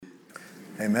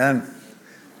Amen.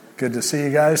 Good to see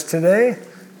you guys today.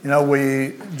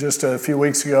 We just a few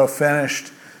weeks ago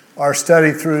finished our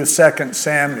study through 2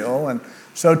 Samuel. And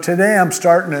so today I'm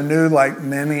starting a new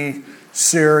mini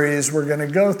series. We're going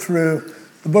to go through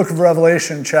the book of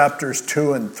Revelation chapters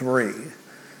 2 and 3.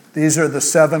 These are the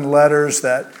 7 letters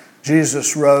that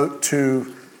Jesus wrote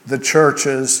to the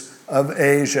churches of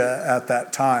Asia at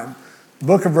that time. The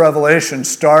book of Revelation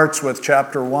starts with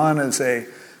chapter 1 as a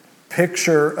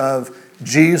picture of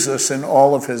Jesus in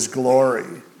all of his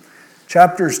glory.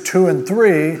 Chapters 2 and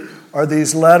 3 are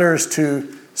these letters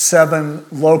to 7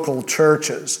 local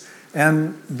churches.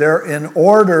 And they're in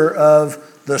order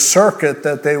of the circuit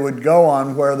that they would go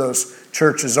on where those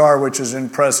churches are, which is in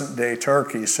present-day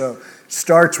Turkey. So it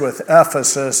starts with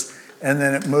Ephesus, and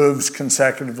then it moves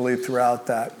consecutively throughout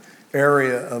that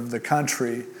area of the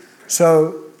country.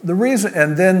 So the reason,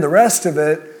 and then the rest of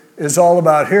it is all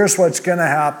about here's what's going to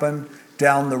happen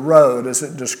down the road as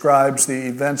it describes the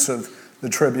events of the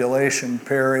tribulation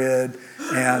period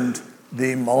and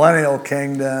the millennial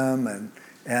kingdom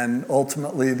and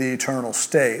ultimately the eternal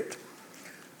state.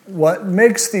 What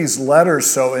makes these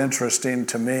letters so interesting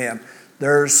to me, and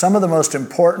they're some of the most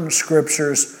important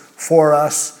scriptures for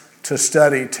us to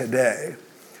study today.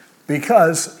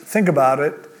 Because, think about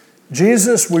it,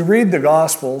 we read the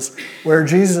Gospels where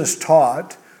Jesus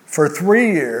taught for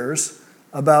 3 years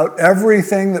about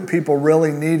everything that people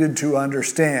really needed to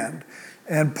understand.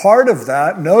 And part of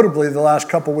that, notably the last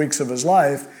couple weeks of his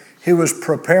life, he was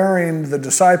preparing the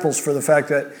disciples for the fact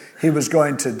that he was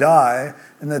going to die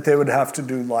and that they would have to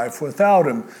do life without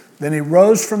him. Then he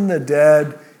rose from the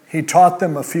dead. He taught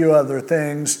them a few other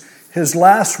things. His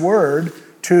last word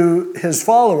to his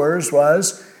followers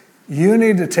was, you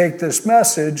need to take this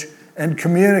message and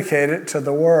communicate it to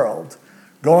the world.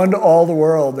 Go into all the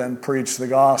world and preach the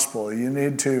gospel.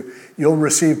 You'll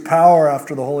receive power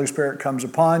after the Holy Spirit comes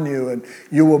upon you, and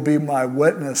you will be my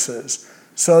witnesses.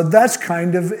 So that's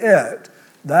kind of it.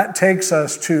 That takes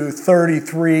us to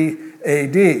 33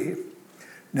 AD.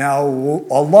 Now,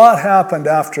 a lot happened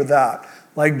after that.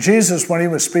 Like Jesus, when he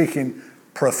was speaking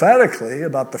prophetically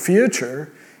about the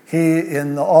future, he,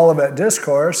 in the Olivet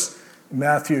Discourse,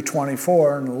 Matthew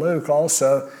 24 and Luke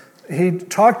also, he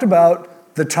talked about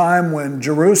the time when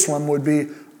Jerusalem would be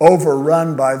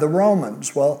overrun by the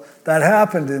Romans. Well, that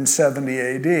happened in 70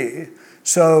 AD.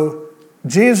 So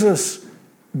Jesus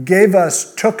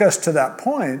took us to that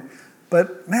point,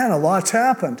 but man, a lot's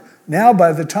happened. Now,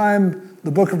 by the time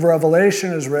the book of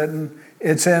Revelation is written,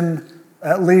 it's in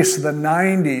at least the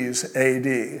 90s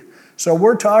AD. So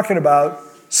we're talking about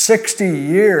 60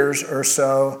 years or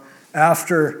so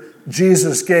after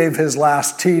Jesus gave his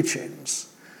last teachings.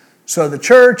 So the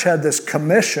church had this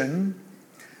commission,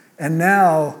 and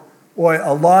now,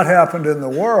 a lot happened in the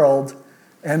world.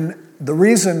 And the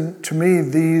reason, to me,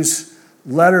 these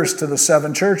letters to the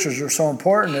 7 churches are so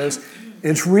important is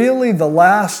it's really the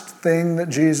last thing that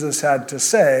Jesus had to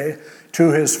say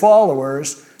to his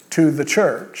followers, to the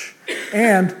church.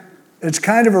 And it's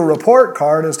kind of a report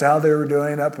card as to how they were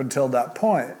doing up until that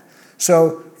point.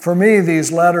 So for me,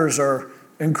 these letters are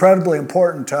incredibly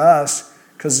important to us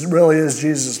because it really is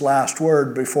Jesus' last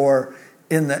word before,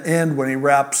 in the end, when he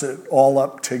wraps it all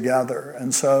up together.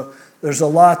 And so there's a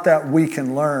lot that we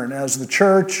can learn. As the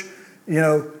church,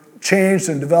 changed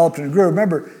and developed and grew.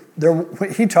 Remember,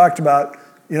 he talked about,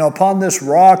 upon this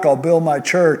rock I'll build my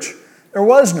church. There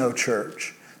was no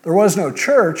church. There was no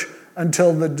church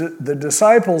until the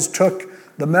disciples took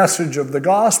the message of the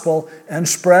gospel and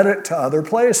spread it to other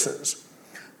places.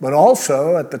 But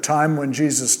also, at the time when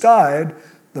Jesus died,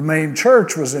 the main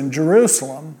church was in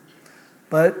Jerusalem.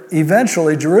 But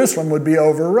eventually, Jerusalem would be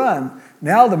overrun.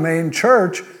 Now the main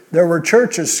church, there were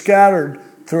churches scattered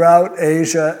throughout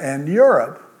Asia and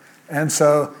Europe. And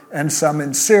some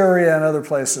in Syria and other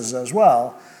places as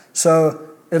well.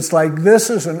 So it's like this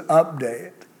is an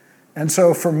update. And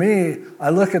so for me,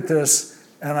 I look at this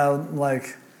and I'm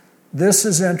like, this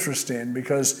is interesting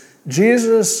because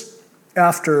Jesus,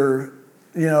 after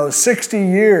 60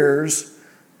 years,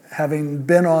 having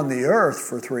been on the earth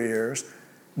for 3 years,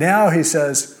 now he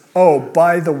says, oh,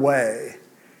 by the way,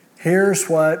 here's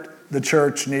what the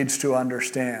church needs to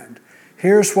understand.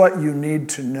 Here's what you need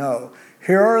to know.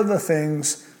 Here are the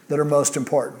things that are most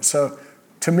important. So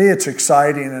to me, it's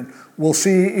exciting, and we'll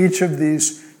see each of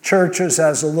these churches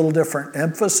has a little different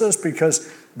emphasis because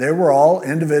they were all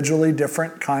individually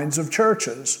different kinds of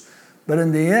churches. But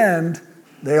in the end,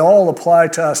 they all apply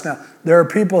to us. Now, there are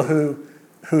people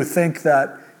who think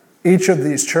that each of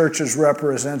these churches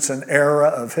represents an era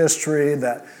of history,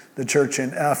 that the church in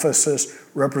Ephesus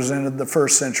represented the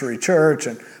first century church,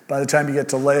 and by the time you get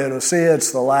to Laodicea,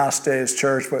 it's the last days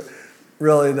church. But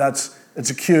really it's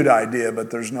a cute idea,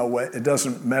 but there's no way, it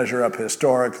doesn't measure up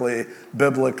historically,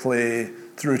 biblically,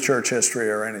 through church history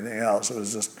or anything else. It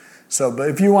was just, so, but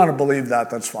if you want to believe that,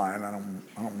 that's fine. I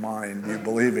don't mind you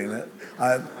believing it.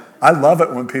 I love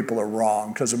it when people are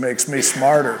wrong because it makes me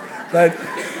smarter.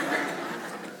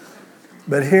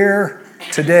 But here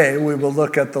today we will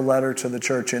look at the letter to the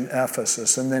church in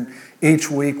Ephesus, and then each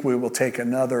week we will take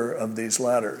another of these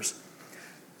letters.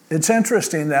 It's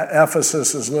interesting that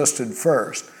Ephesus is listed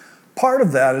first. Part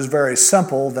of that is very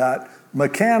simple, that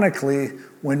mechanically,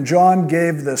 when John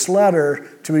gave this letter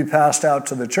to be passed out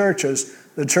to the churches,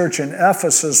 the church in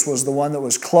Ephesus was the one that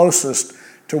was closest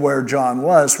to where John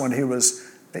was when he was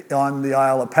on the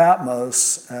Isle of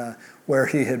Patmos, where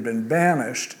he had been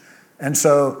banished. And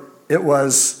so it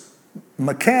was,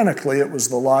 mechanically, it was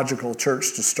the logical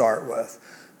church to start with.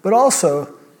 But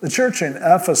also, the church in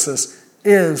Ephesus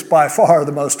is by far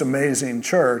the most amazing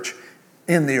church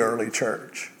in the early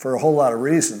church for a whole lot of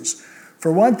reasons.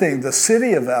 For one thing, the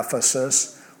city of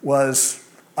Ephesus was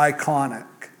iconic.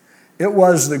 It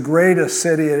was the greatest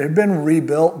city. It had been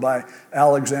rebuilt by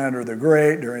Alexander the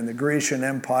Great during the Grecian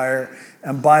Empire.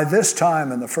 And by this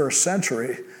time in the first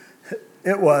century,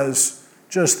 it was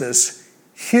just this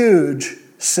huge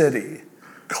city,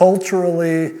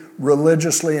 culturally,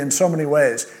 religiously, in so many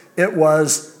ways. It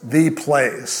was the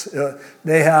place.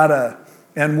 They had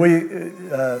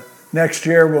next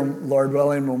year, when, Lord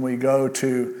willing, when we go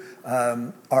to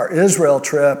our Israel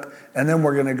trip, and then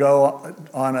we're going to go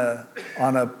on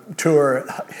a tour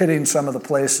hitting some of the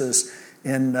places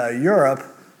in Europe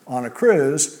on a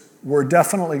cruise, we're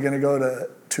definitely going to go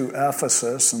to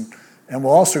Ephesus, and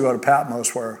we'll also go to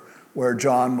Patmos where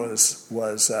John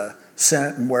was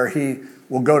sent, and where he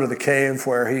will go to the cave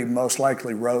where he most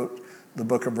likely wrote the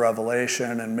book of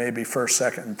Revelation and maybe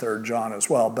 1st, 2nd, and 3rd John as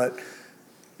well. But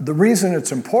the reason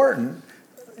it's important,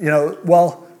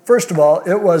 first of all,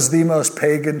 it was the most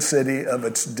pagan city of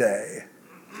its day.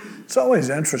 It's always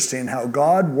interesting how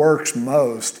God works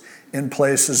most in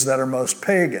places that are most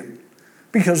pagan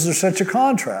because there's such a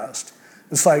contrast.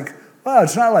 It's like, wow,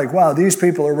 it's not like, wow, these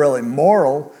people are really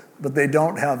moral, but they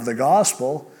don't have the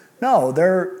gospel. No,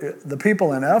 the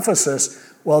people in Ephesus,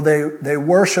 well, they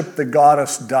worshiped the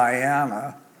goddess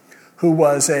Diana, who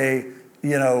was a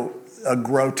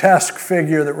grotesque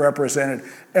figure that represented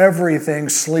everything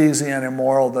sleazy and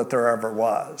immoral that there ever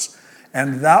was.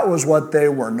 And that was what they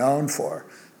were known for.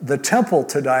 The temple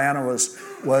to Diana was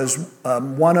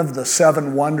one of the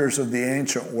 7 wonders of the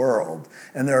ancient world.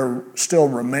 And there still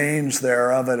remains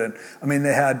there of it. And I mean,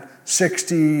 they had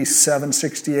 67,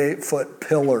 68-foot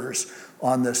pillars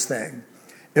on this thing.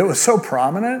 It was so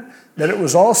prominent that it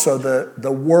was also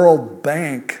the World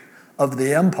Bank of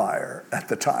the empire at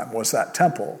the time, was that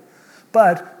temple.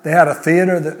 But they had a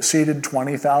theater that seated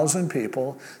 20,000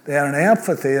 people. They had an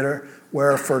amphitheater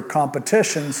where for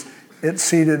competitions it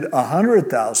seated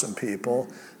 100,000 people.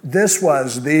 This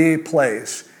was the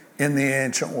place in the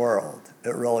ancient world.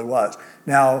 It really was.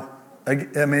 Now,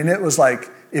 I mean, it was like,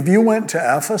 if you went to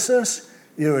Ephesus,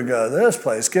 you would go, this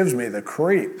place gives me the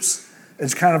creeps.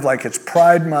 It's kind of like it's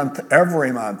Pride Month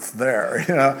every month there,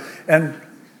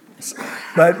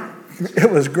 but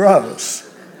it was gross.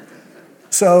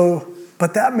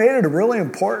 But that made it a really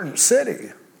important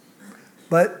city.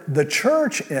 But the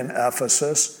church in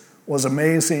Ephesus was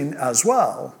amazing as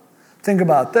well. Think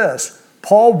about this.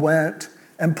 Paul went,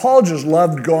 and Paul just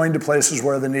loved going to places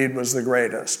where the need was the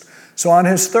greatest. So on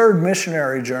his 3rd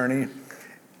missionary journey,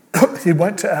 he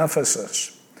went to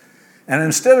Ephesus. And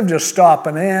instead of just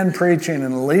stopping in, preaching,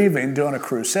 and leaving, doing a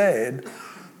crusade,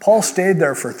 Paul stayed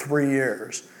there for 3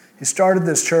 years. He started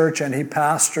this church and he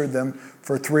pastored them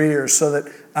for 3 years, so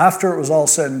that after it was all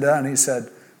said and done, he said,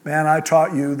 man, I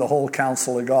taught you the whole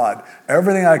counsel of God.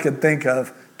 Everything I could think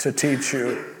of to teach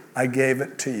you, I gave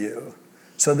it to you.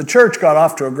 So the church got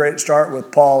off to a great start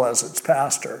with Paul as its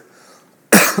pastor.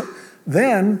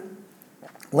 Then,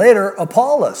 later,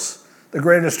 Apollos, the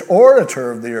greatest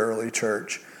orator of the early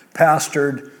church,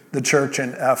 pastored the church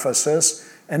in Ephesus,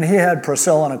 and he had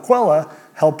Priscilla and Aquila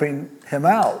helping him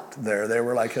out there. They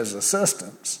were like his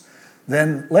assistants.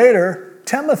 Then later,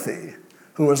 Timothy,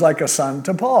 who was like a son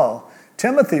to Paul,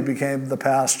 Timothy became the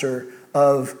pastor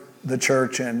of the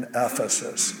church in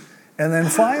Ephesus. And then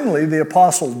finally, the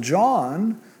apostle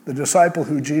John, the disciple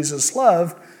who Jesus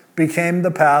loved, became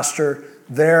the pastor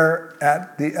there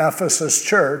at the Ephesus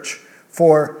church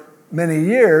for many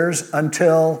years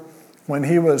until when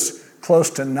he was close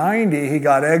to 90, he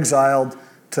got exiled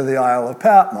to the Isle of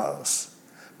Patmos.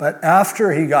 But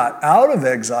after he got out of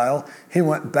exile, he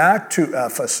went back to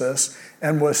Ephesus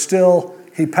and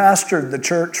he pastored the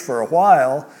church for a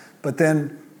while, but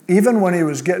then even when he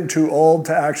was getting too old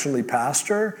to actually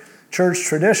pastor, church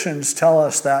traditions tell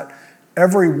us that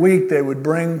every week they would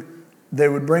bring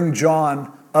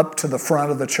John up to the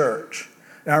front of the church.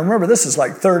 Now remember, this is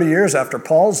like 30 years after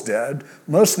Paul's dead.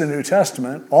 Most of the New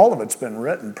Testament, all of it's been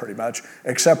written pretty much,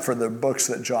 except for the books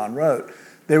that John wrote.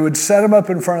 They would set him up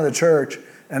in front of the church,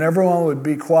 and everyone would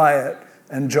be quiet,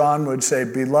 and John would say,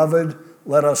 "Beloved,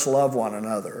 let us love one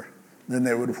another." Then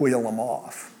they would wheel him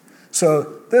off.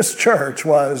 So this church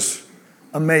was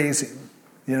amazing.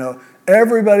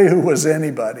 Everybody who was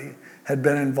anybody had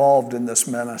been involved in this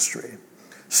ministry.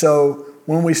 So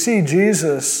when we see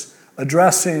Jesus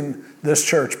addressing this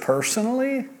church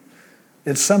personally,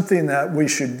 it's something that we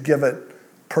should give it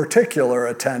particular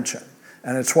attention.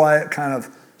 And it's why it kind of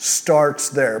starts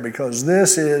there, because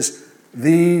this is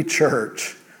the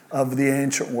church of the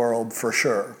ancient world for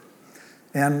sure.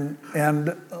 And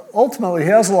ultimately, he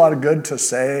has a lot of good to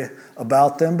say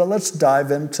about them, but let's dive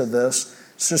into this.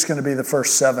 It's just going to be the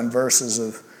first 7 verses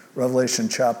of Revelation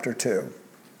chapter 2.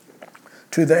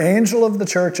 To the angel of the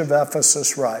church of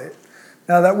Ephesus write.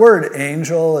 Now, that word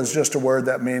angel is just a word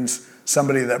that means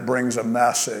somebody that brings a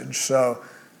message. So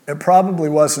it probably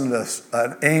wasn't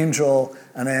an angel,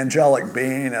 an angelic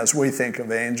being as we think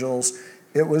of angels.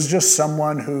 It was just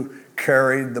someone who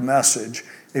carried the message.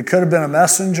 It could have been a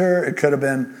messenger. It could have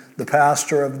been the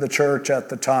pastor of the church at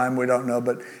the time. We don't know,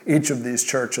 but each of these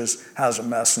churches has a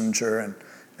messenger,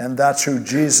 and that's who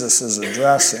Jesus is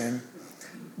addressing.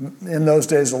 In those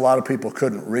days, a lot of people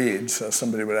couldn't read, so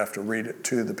somebody would have to read it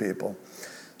to the people.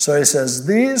 So he says,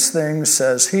 "These things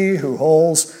says he who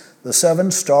holds the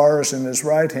 7 stars in his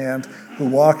right hand, who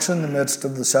walks in the midst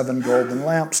of the 7 golden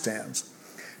lampstands."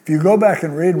 If you go back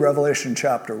and read Revelation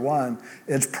chapter 1,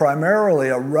 it's primarily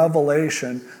a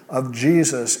revelation of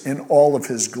Jesus in all of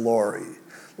his glory,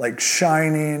 like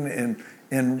shining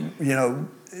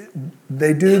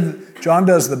John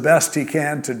does the best he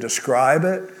can to describe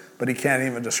it, but he can't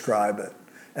even describe it.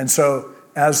 And so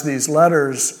as these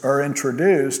letters are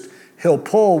introduced, he'll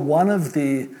pull one of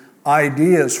the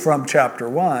ideas from chapter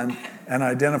 1 and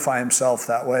identify himself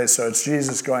that way. So it's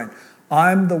Jesus going,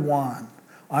 "I'm the one.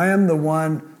 I am the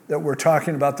one that we're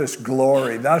talking about, this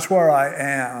glory. That's where I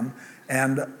am,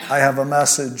 and I have a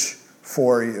message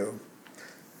for you."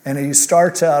 And he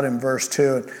starts out in verse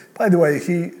 2. By the way,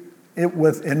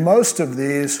 in most of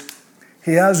these,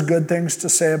 he has good things to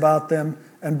say about them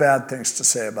and bad things to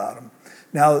say about them.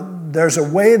 Now, there's a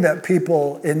way that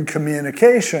people in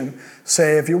communication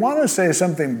say, if you want to say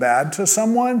something bad to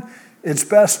someone, it's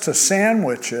best to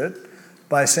sandwich it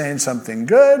by saying something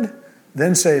good,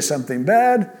 then say something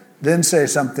bad, then say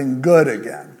something good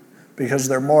again. Because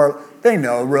they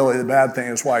know really the bad thing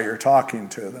is why you're talking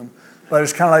to them. But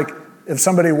it's kind of like if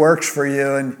somebody works for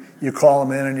you and you call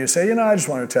them in and you say, I just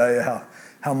want to tell you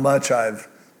how much I've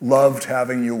loved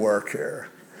having you work here.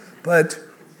 But,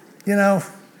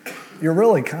 you're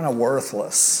really kind of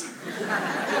worthless.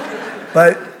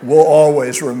 But we'll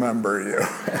always remember you.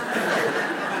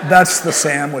 That's the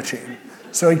sandwiching.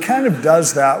 So he kind of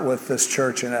does that with this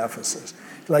church in Ephesus.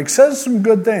 Says some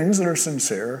good things that are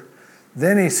sincere.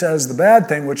 Then he says the bad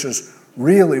thing, which is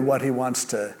really what he wants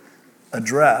to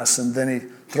address. And then he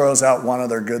throws out one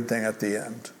other good thing at the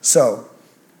end. So,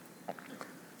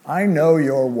 I know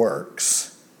your works.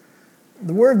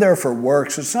 The word there for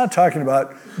works, it's not talking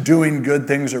about doing good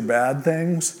things or bad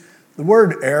things. The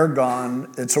word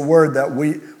ergon, it's a word that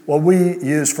we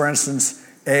use, for instance,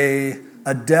 a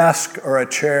desk or a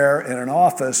chair in an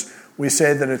office, we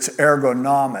say that it's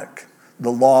ergonomic,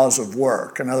 the laws of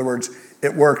work. In other words,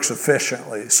 it works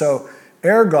efficiently. So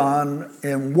ergon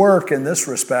in work in this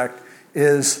respect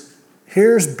is,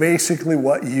 here's basically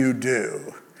what you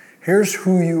do. Here's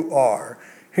who you are.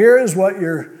 Here is what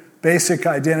your basic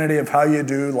identity of how you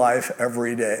do life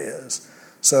every day is.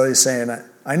 So he's saying,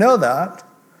 I know that,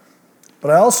 but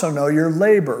I also know your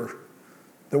labor.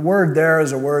 The word there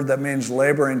is a word that means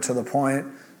laboring to the point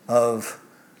of,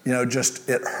 just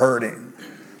it hurting,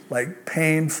 like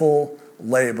painful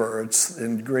labor.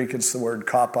 In Greek, it's the word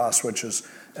kopos, which is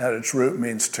at its root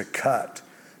means to cut.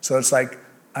 So it's like,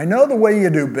 I know the way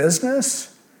you do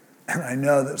business, and I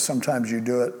know that sometimes you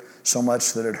do it so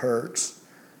much that it hurts.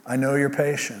 I know your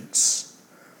patience.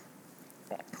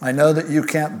 I know that you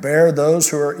can't bear those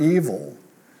who are evil.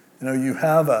 You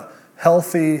have a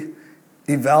healthy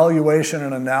evaluation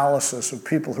and analysis of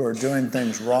people who are doing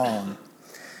things wrong.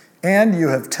 And you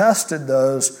have tested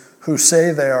those who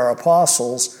say they are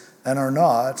apostles and are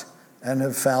not, and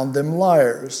have found them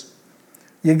liars.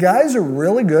 You guys are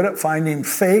really good at finding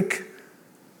fake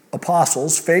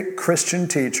apostles, fake Christian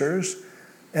teachers,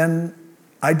 and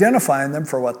identifying them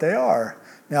for what they are.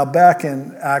 Now, back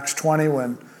in Acts 20,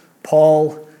 when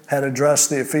Paul had addressed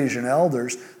the Ephesian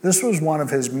elders, this was one of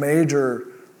his major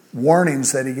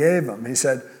warnings that he gave them. He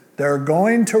said, there are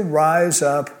going to rise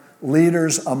up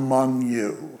leaders among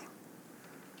you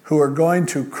who are going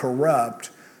to corrupt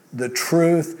the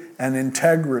truth and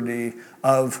integrity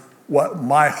of what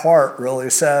my heart really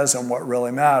says and what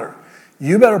really matters.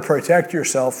 You better protect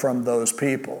yourself from those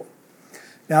people.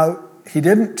 Now, he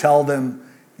didn't tell them,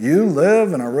 you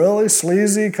live in a really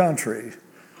sleazy country,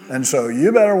 and so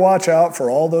you better watch out for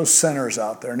all those sinners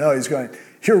out there. No, he's going,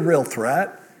 your real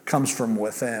threat comes from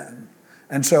within.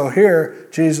 And so here,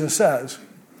 Jesus says,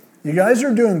 you guys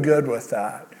are doing good with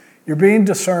that. You're being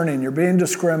discerning, you're being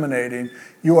discriminating,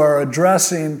 you are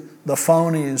addressing the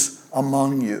phonies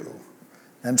among you.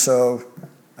 And so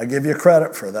I give you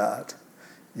credit for that.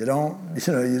 You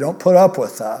don't put up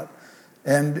with that.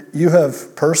 And you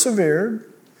have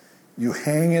persevered. You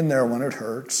hang in there when it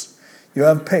hurts. You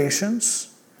have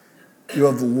patience. You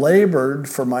have labored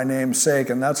for my name's sake.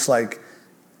 And that's like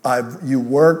you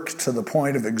work to the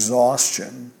point of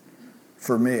exhaustion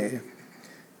for me.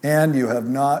 And you have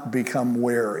not become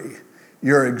weary.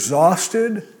 You're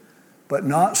exhausted, but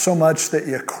not so much that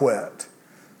you quit.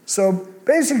 So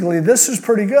basically, this is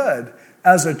pretty good.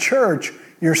 As a church,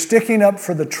 you're sticking up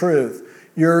for the truth.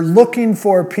 You're looking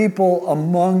for people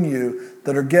among you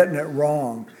that are getting it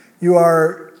wrong. You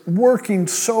are working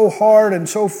so hard and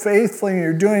so faithfully, and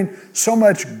you're doing so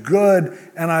much good,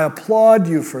 and I applaud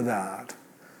you for that.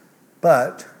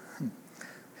 But,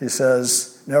 he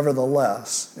says,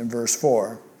 nevertheless, in verse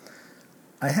 4,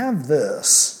 I have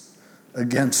this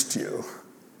against you,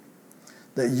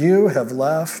 that you have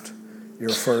left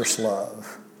your first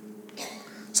love.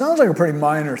 Sounds like a pretty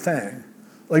minor thing.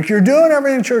 Like you're doing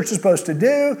everything the church is supposed to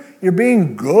do. You're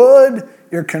being good.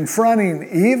 You're confronting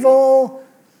evil.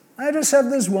 I just have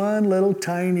this one little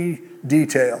tiny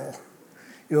detail.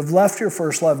 You have left your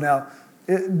first love. Now,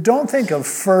 don't think of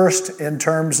first in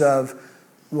terms of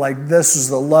like this is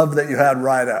the love that you had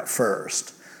right at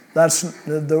first. That's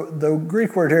the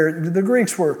Greek word here. The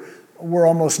Greeks were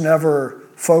almost never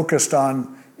focused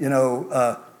on,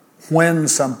 when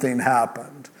something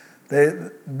happened.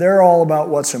 They're all about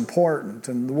what's important.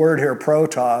 And the word here,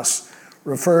 protos,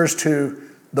 refers to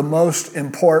the most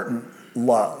important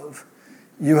love.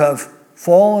 You have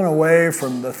fallen away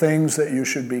from the things that you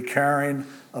should be caring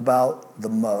about the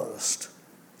most.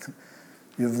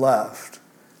 You've left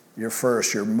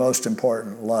your most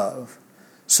important love.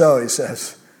 So, he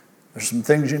says, there's some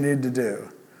things you need to do.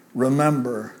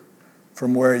 Remember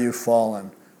from where you've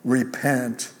fallen.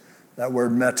 Repent. That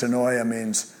word metanoia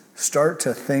means start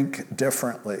to think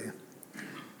differently.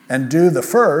 And do the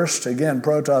first, again,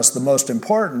 protos, the most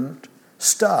important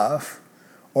stuff,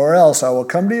 or else I will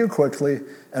come to you quickly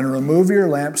and remove your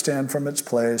lampstand from its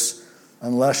place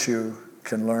unless you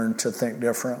can learn to think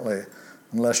differently,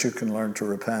 unless you can learn to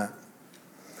repent.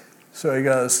 So he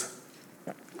goes,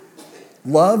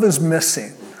 love is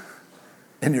missing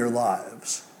in your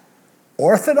lives.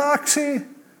 Orthodoxy,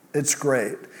 it's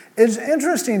great. It's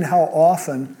interesting how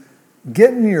often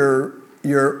getting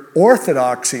your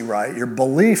orthodoxy right, your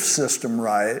belief system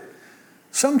right,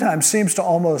 sometimes seems to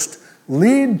almost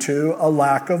lead to a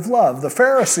lack of love. The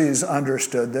Pharisees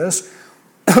understood this.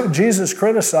 Jesus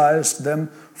criticized them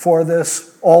for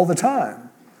this all the time.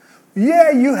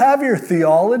 Yeah, you have your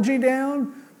theology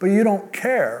down, but you don't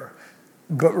care.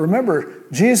 But remember,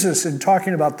 Jesus, in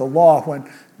talking about the law, when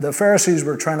the Pharisees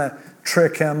were trying to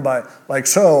trick him by,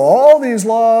 so all these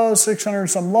laws, 600 and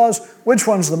some laws, which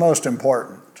one's the most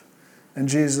important? And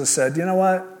Jesus said, you know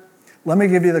what? Let me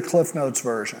give you the Cliff Notes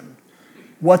version.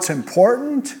 What's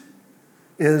important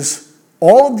is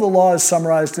all of the law is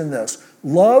summarized in this.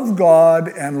 Love God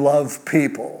and love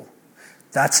people.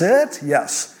 That's it?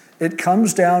 Yes. It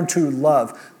comes down to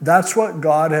love. That's what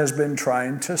God has been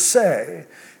trying to say.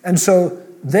 And so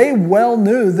they well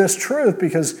knew this truth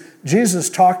because Jesus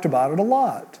talked about it a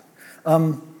lot.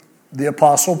 The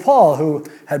Apostle Paul, who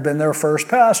had been their first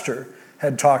pastor,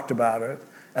 had talked about it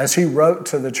as he wrote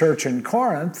to the church in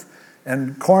Corinth.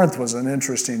 And Corinth was an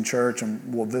interesting church,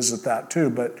 and we'll visit that too.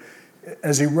 But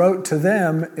as he wrote to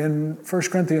them in 1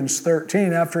 Corinthians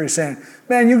 13, after he's saying,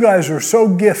 man, you guys are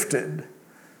so gifted.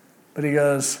 But he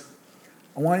goes,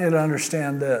 I want you to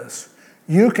understand this.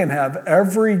 You can have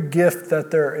every gift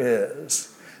that there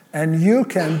is, and you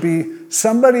can be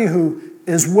somebody who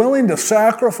is willing to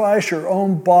sacrifice your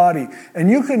own body, and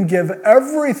you can give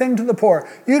everything to the poor.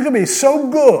 You can be so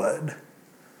good,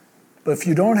 but if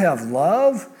you don't have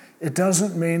love, it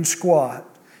doesn't mean squat.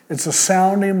 It's a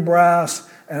sounding brass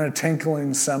and a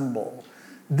tinkling cymbal.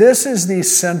 This is the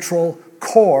central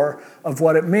core of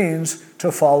what it means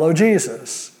to follow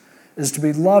Jesus, is to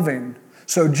be loving.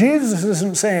 So Jesus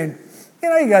isn't saying,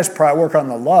 you guys probably work on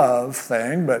the love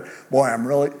thing, but boy,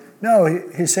 No,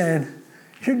 he's saying,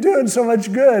 you're doing so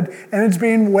much good, and it's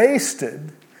being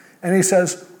wasted. And he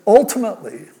says,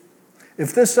 ultimately,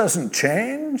 if this doesn't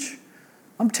change,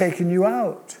 I'm taking you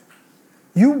out.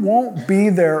 You won't be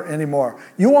there anymore.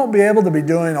 You won't be able to be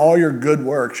doing all your good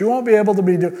works. You won't be able to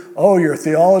be your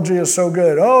theology is so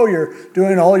good. Oh, you're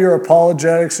doing all your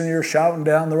apologetics and you're shouting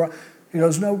down the road. He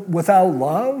goes, no, without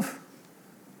love,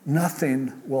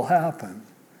 nothing will happen.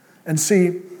 And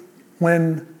see,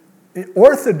 when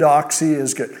orthodoxy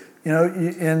is good.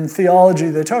 In theology,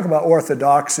 they talk about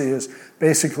orthodoxy as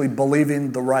basically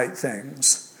believing the right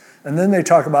things. And then they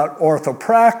talk about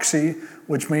orthopraxy,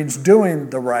 which means doing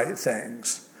the right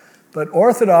things. But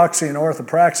orthodoxy and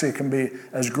orthopraxy can be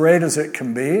as great as it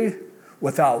can be.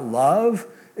 Without love,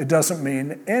 it doesn't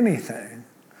mean anything.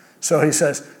 So he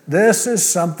says, this is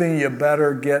something you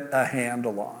better get a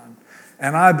handle on.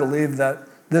 And I believe that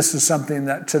this is something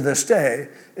that to this day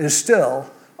is still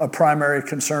a primary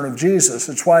concern of Jesus.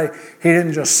 It's why he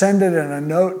didn't just send it in a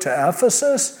note to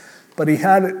Ephesus, but he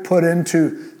had it put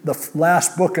into the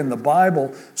last book in the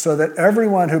Bible so that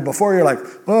everyone who, before you're like,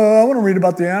 oh, I want to read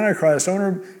about the Antichrist,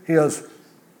 he goes,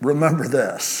 remember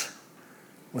this.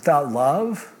 Without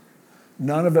love,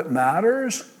 none of it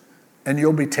matters, and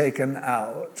you'll be taken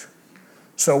out.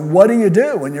 So what do you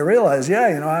do when you realize,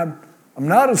 I'm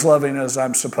not as loving as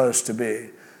I'm supposed to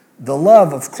be? The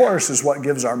love, of course, is what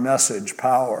gives our message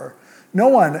power. No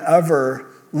one ever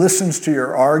listens to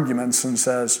your arguments and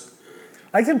says,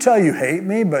 I can tell you hate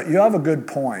me, but you have a good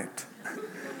point.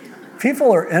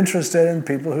 People are interested in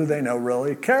people who they know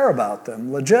really care about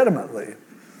them legitimately.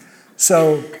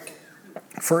 So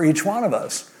for each one of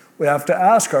us, we have to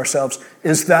ask ourselves,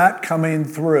 is that coming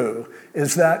through?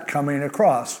 Is that coming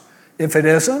across? If it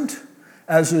isn't,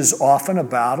 as is often a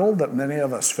battle that many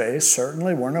of us face,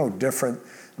 certainly we're no different.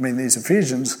 These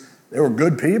Ephesians, they were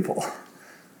good people,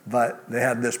 but they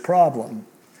had this problem.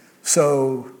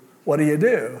 So what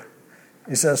do?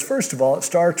 He says, first of all, it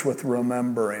starts with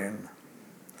remembering.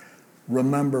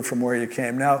 Remember from where you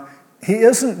came. Now, he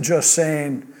isn't just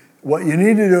saying what you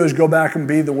need to do is go back and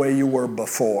be the way you were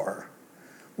before.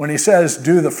 When he says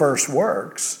do the first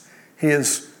works, he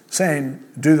is saying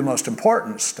do the most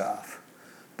important stuff.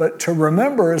 But to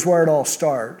remember is where it all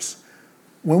starts.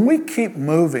 When we keep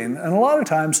moving, and a lot of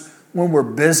times when we're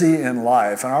busy in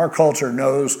life, and our culture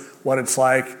knows what it's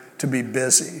like to be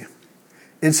busy,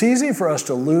 it's easy for us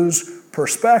to lose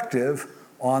perspective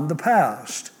on the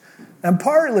past. And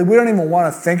partly we don't even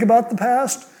want to think about the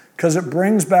past because it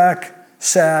brings back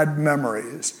sad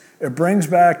memories. It brings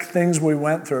back things we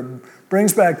went through,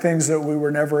 brings back things that we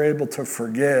were never able to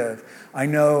forgive. I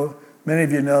know many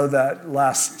of you know that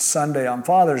last Sunday on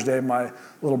Father's Day, my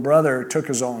little brother took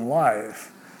his own life.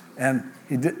 And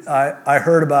I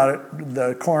heard about it.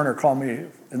 The coroner called me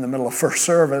in the middle of first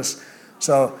service.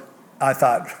 So I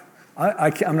thought,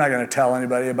 I'm not going to tell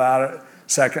anybody about it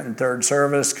second and third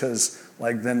service because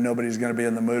then nobody's going to be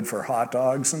in the mood for hot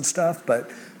dogs and stuff. But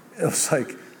it was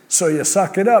so you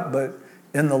suck it up. But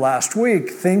in the last week,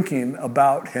 thinking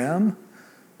about him,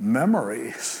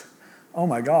 memories, oh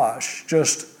my gosh,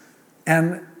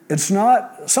 and it's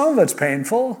not, some of it's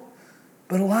painful,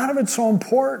 but a lot of it's so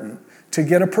important to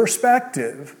get a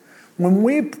perspective. When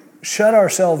we shut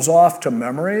ourselves off to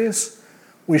memories,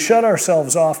 we shut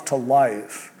ourselves off to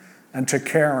life and to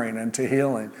caring and to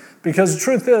healing. Because the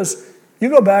truth is, you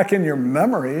go back in your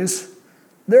memories,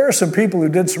 there are some people who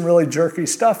did some really jerky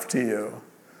stuff to you.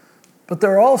 But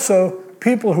there are also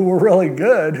people who were really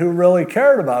good, who really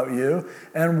cared about you.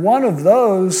 And one of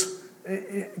those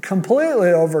completely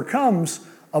overcomes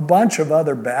a bunch of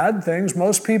other bad things.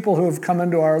 Most people who have come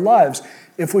into our lives,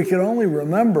 if we could only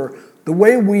remember, the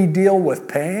way we deal with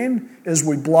pain is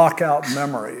we block out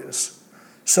memories.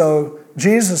 So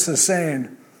Jesus is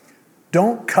saying,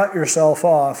 don't cut yourself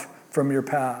off from your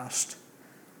past.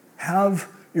 Have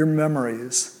your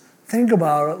memories. Think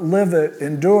about it, live it,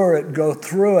 endure it, go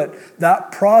through it.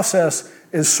 That process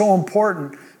is so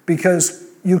important because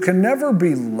you can never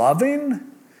be loving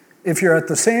if you're at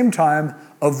the same time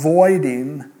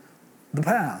avoiding the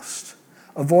past,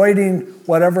 avoiding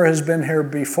whatever has been here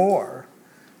before.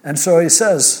 And so he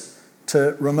says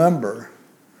to remember,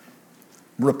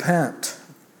 repent,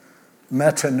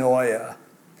 metanoia.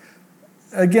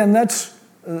 Again, that's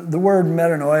the word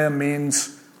metanoia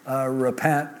means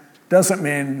repent. Doesn't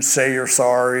mean say you're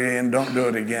sorry and don't do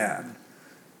it again.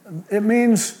 It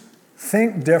means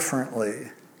think differently.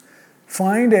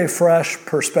 Find a fresh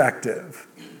perspective.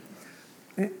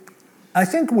 I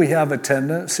think we have a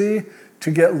tendency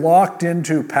to get locked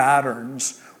into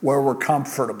patterns where we're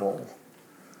comfortable.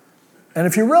 And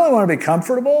if you really want to be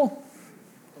comfortable,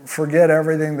 forget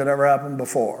everything that ever happened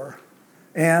before.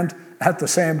 And at the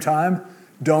same time,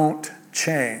 don't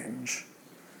change.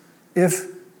 If,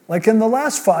 like in the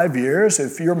last 5 years,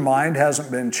 if your mind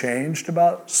hasn't been changed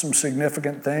about some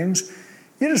significant things,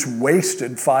 you just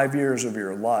wasted 5 years of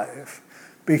your life.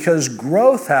 Because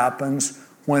growth happens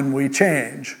when we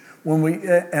change.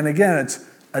 And again, it's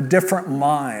a different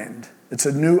mind. It's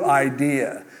a new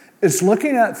idea. It's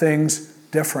looking at things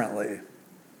differently.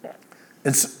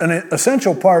 It's an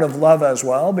essential part of love as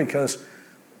well, because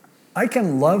I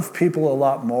can love people a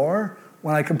lot more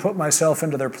when I can put myself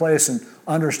into their place and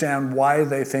understand why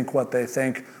they think what they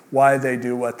think, why they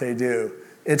do what they do.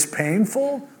 It's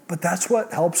painful, but that's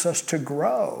what helps us to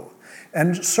grow.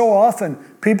 And so often,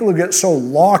 people who get so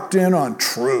locked in on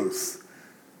truth,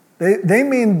 they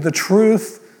mean the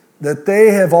truth that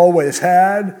they have always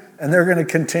had, and they're going to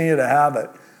continue to have it.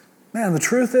 Man, the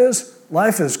truth is,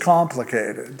 life is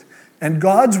complicated. And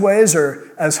God's ways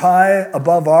are as high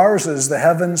above ours as the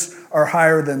heavens are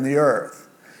higher than the earth.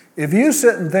 If you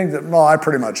sit and think that, well, I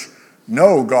pretty much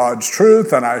know God's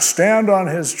truth and I stand on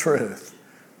his truth,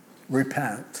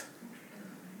 repent.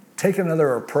 Take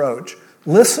another approach.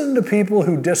 Listen to people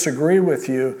who disagree with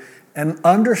you and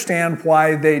understand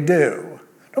why they do.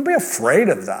 Don't be afraid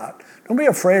of that. Don't be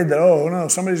afraid that, oh no,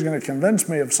 somebody's going to convince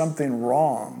me of something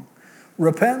wrong.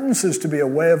 Repentance is to be a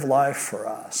way of life for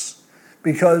us,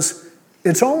 because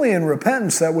it's only in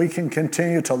repentance that we can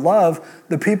continue to love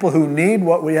the people who need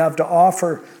what we have to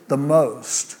offer the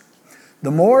most.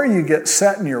 The more you get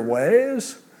set in your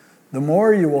ways, the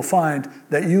more you will find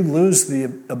that you lose the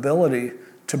ability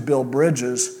to build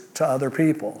bridges to other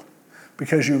people,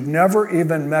 because you've never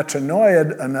even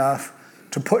metanoid enough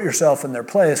to put yourself in their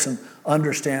place and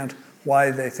understand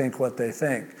why they think what they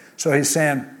think. So he's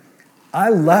saying, I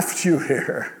left you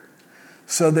here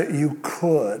so that you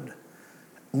could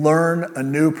learn a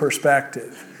new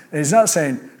perspective. And he's not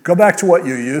saying, go back to what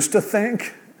you used to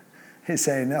think. He's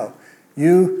saying, no,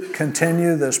 you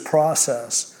continue this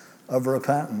process of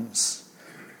repentance.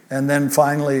 And then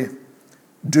finally,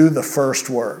 do the first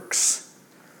works.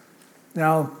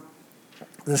 Now,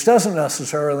 this doesn't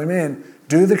necessarily mean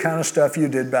do the kind of stuff you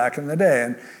did back in the day.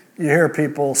 And you hear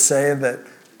people say that,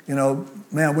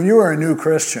 man, when you were a new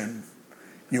Christian,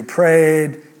 you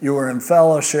prayed, you were in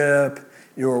fellowship,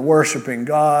 you were worshiping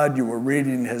God, you were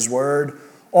reading his word.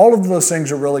 All of those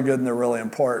things are really good and they're really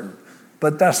important.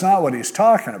 But that's not what he's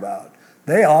talking about.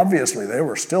 They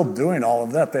were still doing all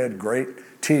of that. They had great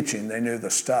teaching. They knew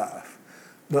the stuff.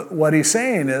 But what he's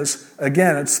saying is,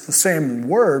 again, it's the same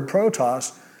word,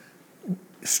 protos.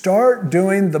 Start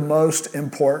doing the most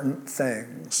important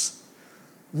things.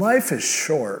 Life is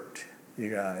short, you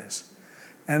guys.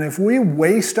 And if we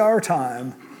waste our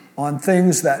time on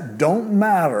things that don't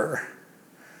matter,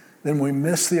 then we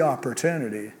miss the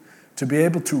opportunity to be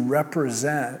able to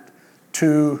represent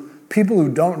to people who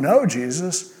don't know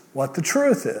Jesus what the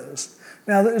truth is.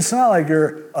 Now, it's not like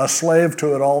you're a slave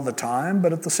to it all the time,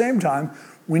 but at the same time,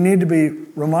 we need to be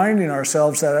reminding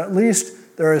ourselves that at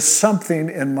least there is something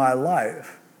in my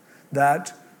life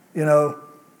that,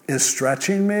 is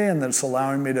stretching me and that's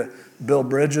allowing me to build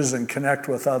bridges and connect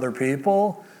with other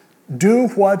people. Do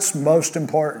what's most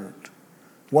important.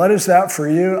 What is that for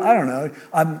you? I don't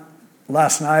know.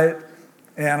 Last night,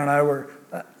 Ann and I were,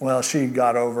 she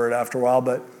got over it after a while,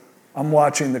 but I'm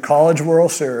watching the College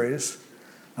World Series.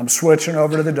 I'm switching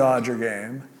over to the Dodger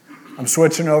game. I'm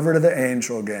switching over to the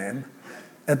Angel game.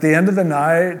 At the end of the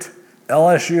night,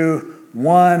 LSU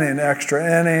won in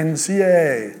extra innings.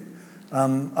 Yay.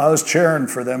 I was cheering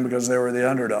for them because they were the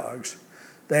underdogs.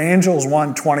 The Angels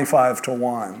won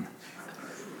 25-1.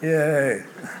 Yay.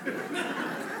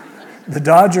 The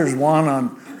Dodgers won on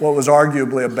what was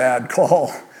arguably a bad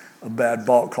call, a bad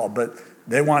ball call, but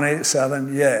they won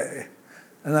 8-7, yay.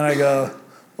 And then I go,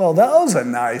 well, that was a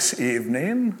nice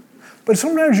evening. But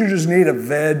sometimes you just need a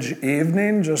veg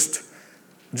evening just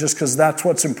because that's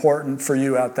what's important for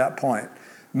you at that point.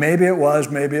 Maybe it was,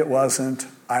 maybe it wasn't,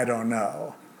 I don't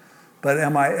know. But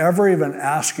am I ever even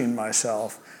asking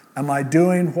myself, am I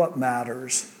doing what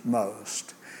matters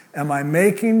most? Am I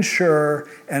making sure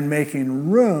and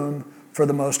making room for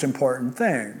the most important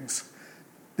things?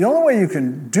 The only way you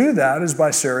can do that is by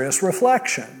serious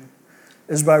reflection,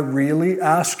 is by really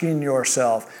asking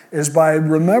yourself, is by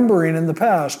remembering in the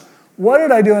past, what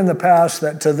did I do in the past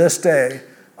that to this day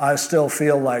I still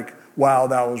feel like, wow,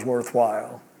 that was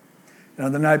worthwhile?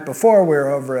 The night before we were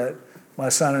over at my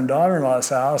son and daughter-in-law's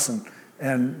house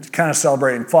and kind of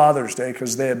celebrating Father's Day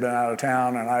because they had been out of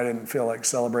town and I didn't feel like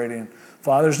celebrating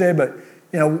Father's Day. But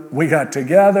we got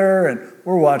together and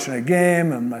we're watching a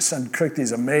game, and my son cooked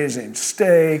these amazing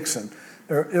steaks, and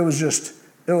it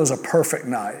was a perfect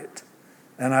night.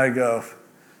 And I go,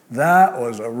 that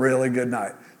was a really good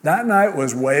night. That night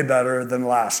was way better than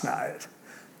last night.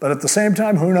 But at the same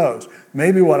time, who knows?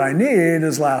 Maybe what I need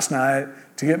is last night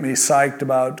to get me psyched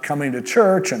about coming to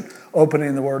church and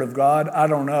opening the Word of God. I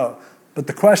don't know. But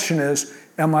the question is,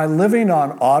 am I living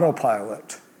on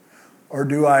autopilot? Or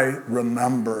do I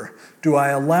remember? Do I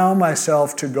allow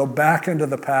myself to go back into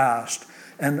the past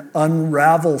and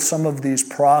unravel some of these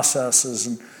processes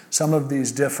and some of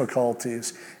these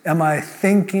difficulties? Am I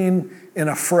thinking in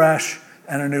a fresh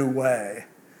and a new way?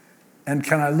 And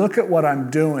can I look at what I'm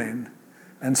doing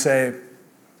and say,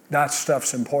 that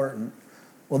stuff's important?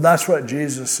 Well, that's what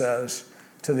Jesus says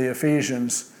to the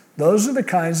Ephesians. Those are the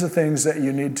kinds of things that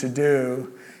you need to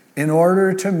do in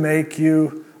order to make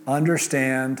you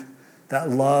understand that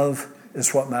love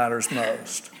is what matters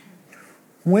most.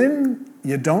 When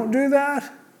you don't do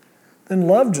that, then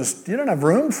love you don't have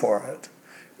room for it.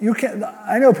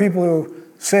 I know people who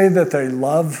say that they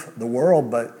love the world,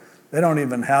 but they don't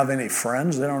even have any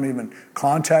friends. They don't even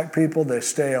contact people. They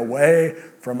stay away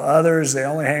from others. They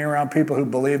only hang around people who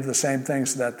believe the same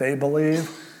things that they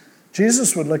believe.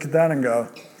 Jesus would look at that and go,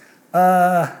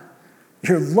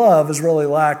 your love is really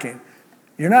lacking.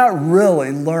 You're not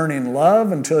really learning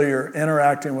love until you're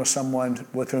interacting with someone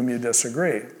with whom you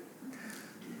disagree.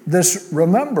 This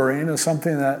remembering is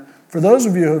something that, for those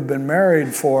of you who have been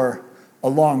married for a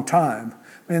long time,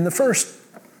 the first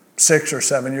 6 or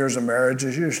 7 years of marriage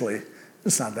is usually,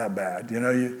 it's not that bad.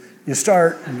 You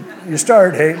start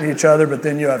hating each other, but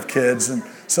then you have kids, and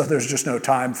so there's just no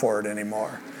time for it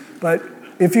anymore. But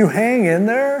if you hang in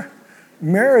there,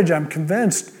 marriage, I'm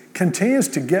convinced, continues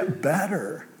to get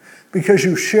better because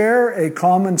you share a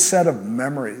common set of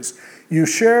memories. You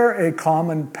share a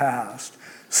common past.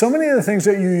 So many of the things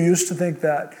that you used to think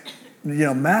that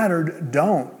mattered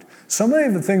don't. So many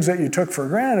of the things that you took for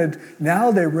granted,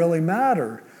 now they really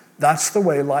matter. That's the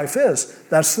way life is.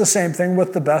 That's the same thing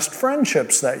with the best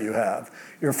friendships that you have.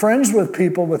 You're friends with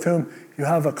people with whom you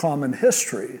have a common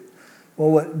history. Well,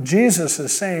 what Jesus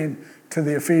is saying to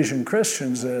the Ephesian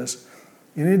Christians is,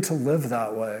 you need to live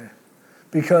that way.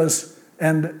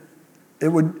 And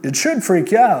it should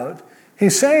freak you out.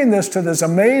 He's saying this to this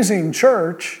amazing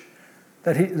church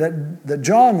that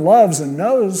John loves and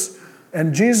knows,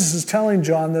 and Jesus is telling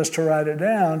John this to write it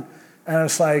down, and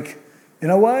it's like, you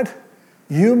know what?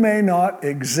 You may not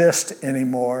exist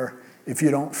anymore if you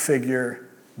don't figure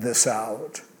this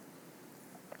out.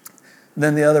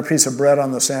 Then the other piece of bread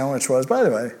on the sandwich was, by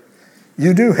the way,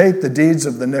 you do hate the deeds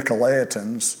of the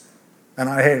Nicolaitans, and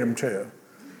I hate them too.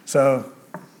 So,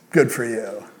 good for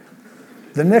you.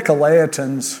 The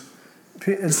Nicolaitans,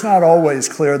 it's not always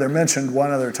clear. They're mentioned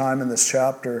one other time in this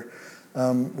chapter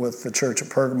with the church at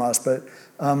Pergamos, but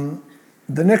the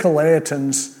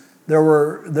Nicolaitans, there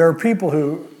are people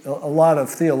who, a lot of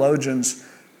theologians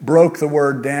broke the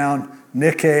word down.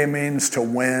 Nike means to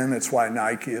win. It's why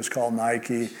Nike is called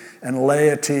Nike. And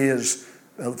laity is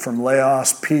from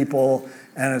laos, people.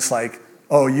 And it's like,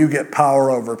 oh, you get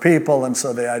power over people. And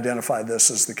so they identify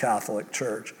this as the Catholic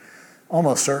Church.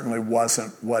 Almost certainly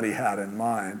wasn't what he had in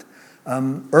mind.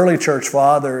 Early church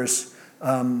fathers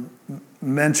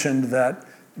mentioned that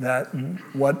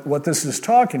what this is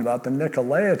talking about, the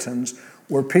Nicolaitans,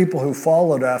 were people who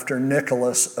followed after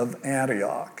Nicholas of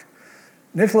Antioch.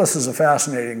 Nicholas is a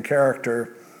fascinating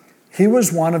character. He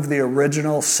was one of the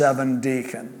original 7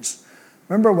 deacons.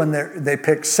 Remember when they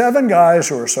picked 7 guys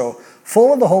who were so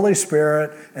full of the Holy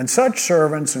Spirit and such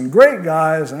servants and great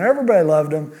guys and everybody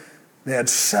loved them. They had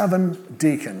 7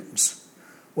 deacons.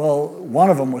 Well, one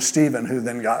of them was Stephen, who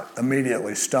then got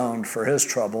immediately stoned for his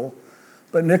trouble.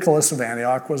 But Nicholas of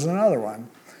Antioch was another one.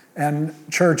 And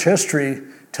church history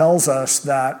tells us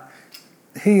that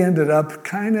he ended up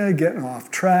kind of getting off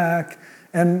track.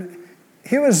 And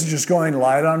he was just going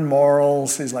light on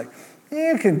morals. He's like,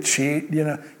 you can cheat,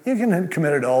 you can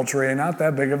commit adultery, not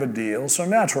that big of a deal. So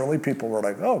naturally, people were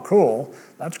like, oh, cool,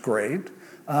 that's great.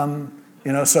 So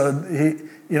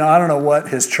he, I don't know what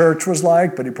his church was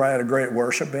like, but he probably had a great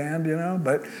worship band,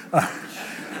 but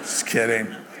just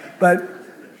kidding. But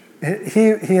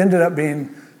he ended up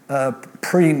being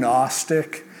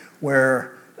pre-Gnostic,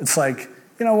 where it's like,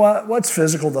 what's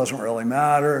physical doesn't really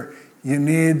matter. You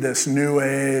need this new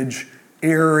age,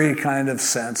 eerie kind of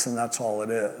sense, and that's all it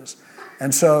is.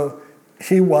 And so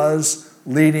he was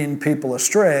leading people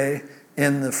astray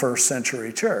in the first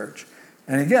century church.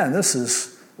 And again, this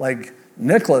is like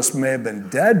Nicholas may have been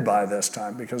dead by this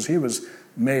time because he was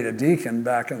made a deacon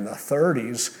back in the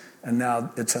 30s, and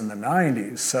now it's in the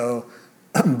 90s. So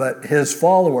But his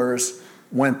followers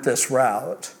went this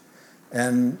route.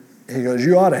 And he goes,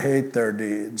 you ought to hate their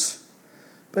deeds.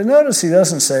 But notice he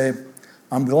doesn't say,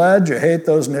 I'm glad you hate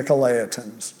those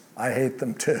Nicolaitans. I hate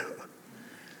them too.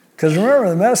 Because remember,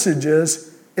 the message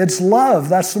is, it's love.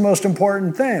 That's the most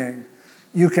important thing.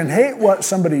 You can hate what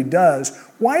somebody does.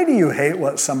 Why do you hate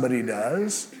what somebody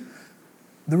does?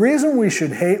 The reason we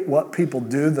should hate what people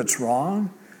do that's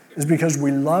wrong is because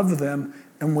we love them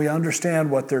and we understand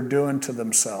what they're doing to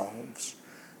themselves.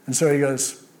 And so he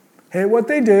goes, hate what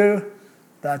they do,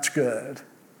 that's good.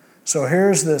 So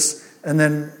here's this, and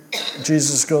then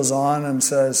Jesus goes on and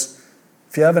says,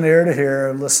 if you have an ear to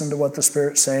hear, listen to what the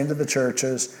Spirit's saying to the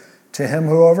churches. To him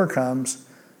who overcomes,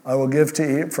 I will give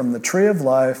to eat from the tree of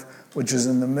life, which is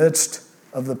in the midst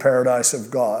of the paradise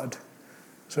of God.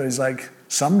 So he's like,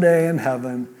 someday in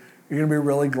heaven, you're going to be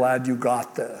really glad you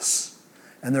got this.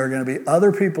 And there are going to be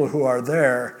other people who are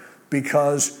there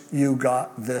because you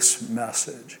got this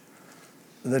message.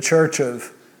 The church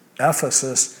of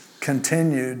Ephesus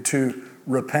continued to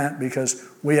repent because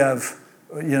we have,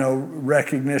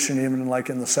 recognition even like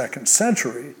in the 2nd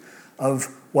century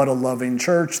of what a loving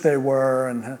church they were.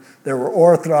 And they were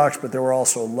Orthodox, but they were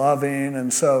also loving.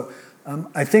 And so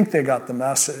I think they got the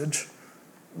message.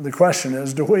 The question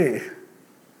is, do we?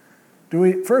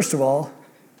 First of all,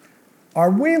 are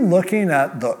we looking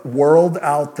at the world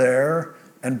out there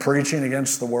and preaching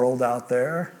against the world out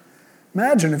there?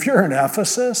 Imagine if you're in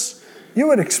Ephesus, you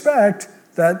would expect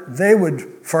that they would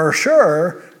for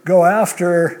sure go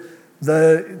after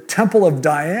the temple of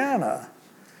Diana.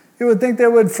 You would think they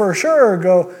would for sure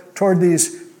go toward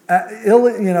these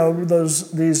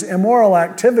these immoral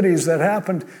activities that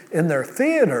happened in their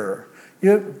theater.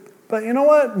 But you know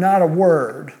what? Not a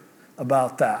word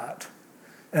about that.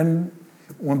 And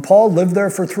when Paul lived there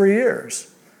for 3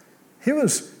 years, he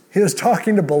was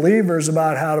talking to believers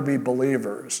about how to be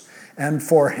believers. And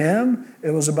for him,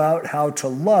 it was about how to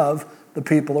love the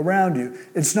people around you.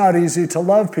 It's not easy to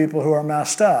love people who are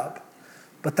messed up,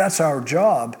 but that's our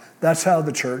job. That's how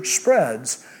the church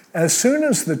spreads. As soon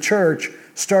as the church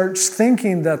starts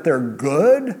thinking that they're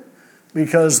good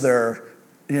because they're,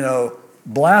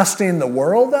 blasting the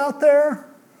world out there,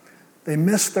 they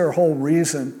miss their whole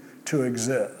reason to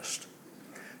exist.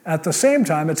 At the same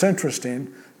time, it's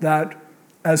interesting that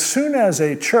as soon as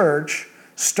a church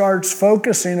starts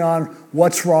focusing on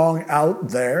what's wrong out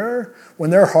there,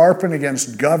 when they're harping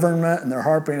against government and they're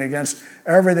harping against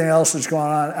everything else that's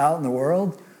going on out in the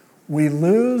world, we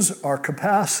lose our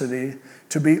capacity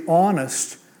to be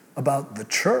honest about the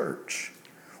church.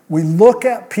 We look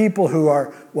at people who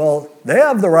are, they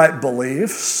have the right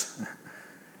beliefs,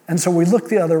 and so we look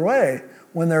the other way.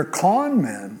 When they're con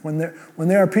men, when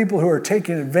they are people who are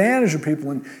taking advantage of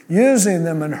people and using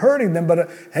them and hurting them, but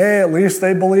hey, at least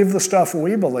they believe the stuff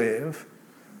we believe.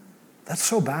 That's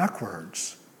so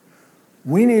backwards.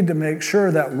 We need to make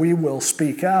sure that we will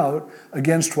speak out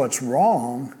against what's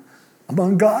wrong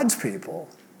among God's people.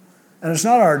 And it's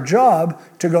not our job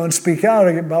to go and speak out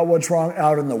about what's wrong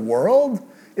out in the world.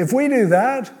 If we do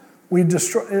that, we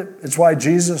destroy it. It's why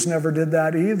Jesus never did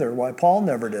that either, why Paul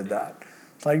never did that.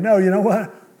 It's like, no, you know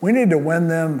what? We need to win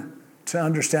them to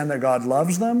understand that God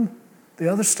loves them.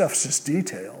 The other stuff's just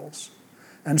details.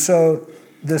 And so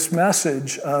this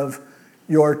message of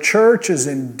your church is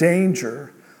in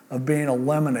danger of being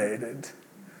eliminated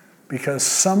because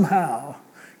somehow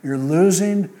you're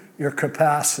losing your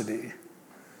capacity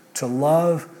to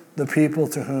love the people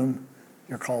to whom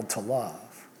you're called to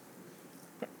love.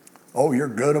 Oh, you're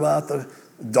good about the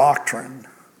doctrine.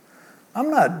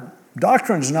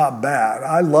 Doctrine's not bad.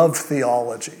 I love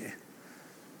theology.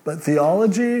 But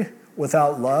theology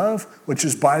without love, which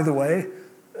is, by the way,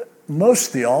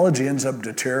 most theology ends up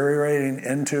deteriorating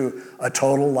into a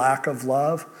total lack of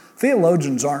love.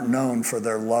 Theologians aren't known for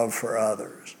their love for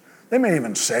others. They may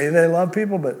even say they love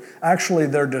people, but actually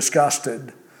they're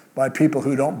disgusted by people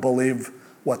who don't believe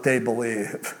what they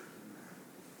believe.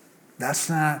 That's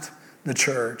not the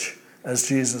church as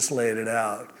Jesus laid it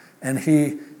out. And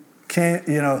he can't,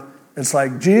 it's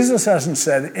like Jesus hasn't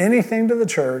said anything to the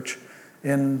church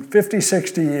in 50,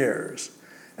 60 years.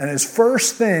 And his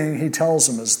first thing he tells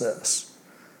them is this.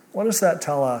 What does that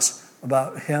tell us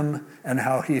about him and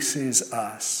how he sees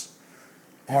us?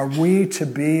 Are we to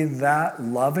be that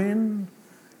loving?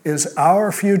 Is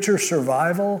our future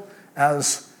survival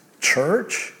as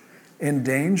church in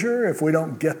danger if we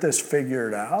don't get this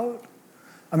figured out?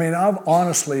 I mean,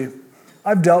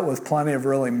 I've dealt with plenty of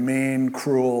really mean,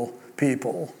 cruel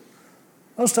people.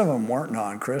 Most of them weren't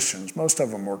non-Christians. Most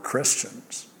of them were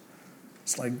Christians.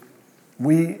 It's like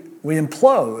we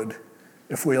implode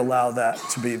if we allow that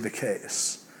to be the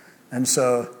case. And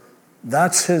so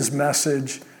That's his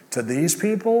message to these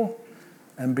people.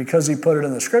 And because he put it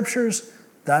in the scriptures,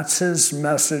 that's his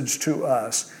message to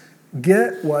us.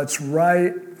 Get what's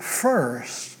right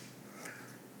first.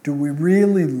 Do we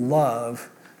really love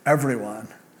everyone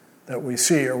that we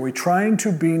see? Are we trying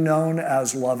to be known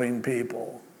as loving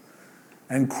people?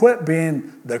 And quit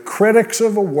being the critics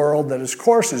of a world that, of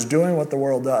course, is doing what the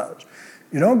world does.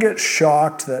 You don't get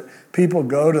shocked that people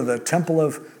go to the Temple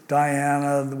of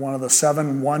Diana, one of the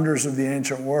 7 wonders of the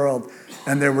ancient world,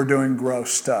 and they were doing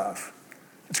gross stuff.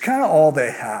 It's kind of all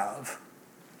they have.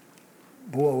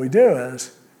 But what we do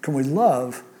is, can we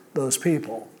love those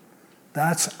people?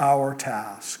 That's our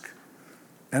task.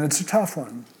 And it's a tough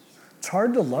one. It's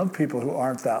hard to love people who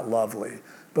aren't that lovely.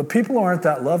 But people who aren't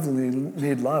that lovely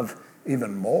need love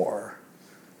even more.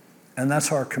 And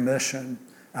that's our commission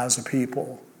as a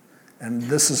people. And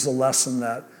this is a lesson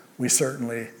that we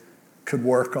certainly could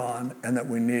work on and that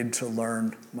we need to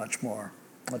learn much more.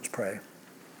 Let's pray.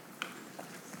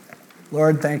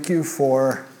 Lord, thank you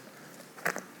for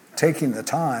taking the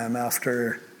time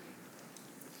after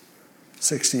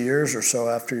 60 years or so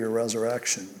after your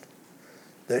resurrection,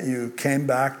 that you came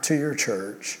back to your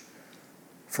church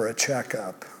for a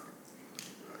checkup.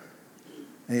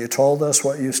 And you told us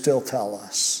what you still tell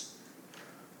us,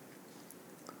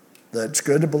 that it's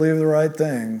good to believe the right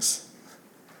things.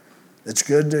 It's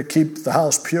good to keep the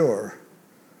house pure.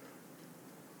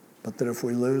 But that if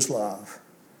we lose love,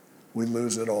 we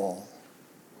lose it all.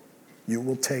 You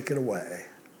will take it away.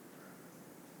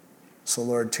 So,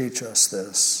 Lord, teach us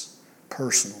this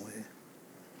personally.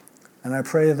 And I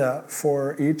pray that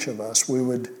for each of us, we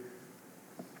would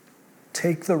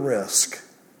take the risk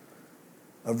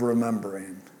of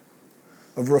remembering,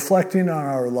 of reflecting on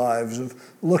our lives, of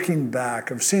looking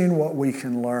back, of seeing what we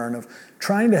can learn, of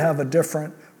trying to have a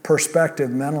different perspective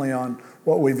mentally on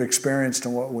what we've experienced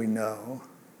and what we know,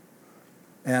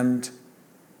 and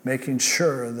making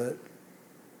sure that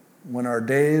when our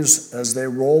days, as they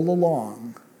roll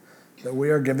along, that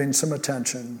we are giving some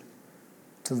attention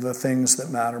to the things that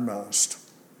matter most.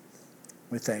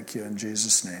 We thank you in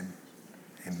Jesus' name.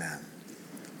 Amen.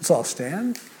 Let's all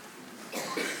stand.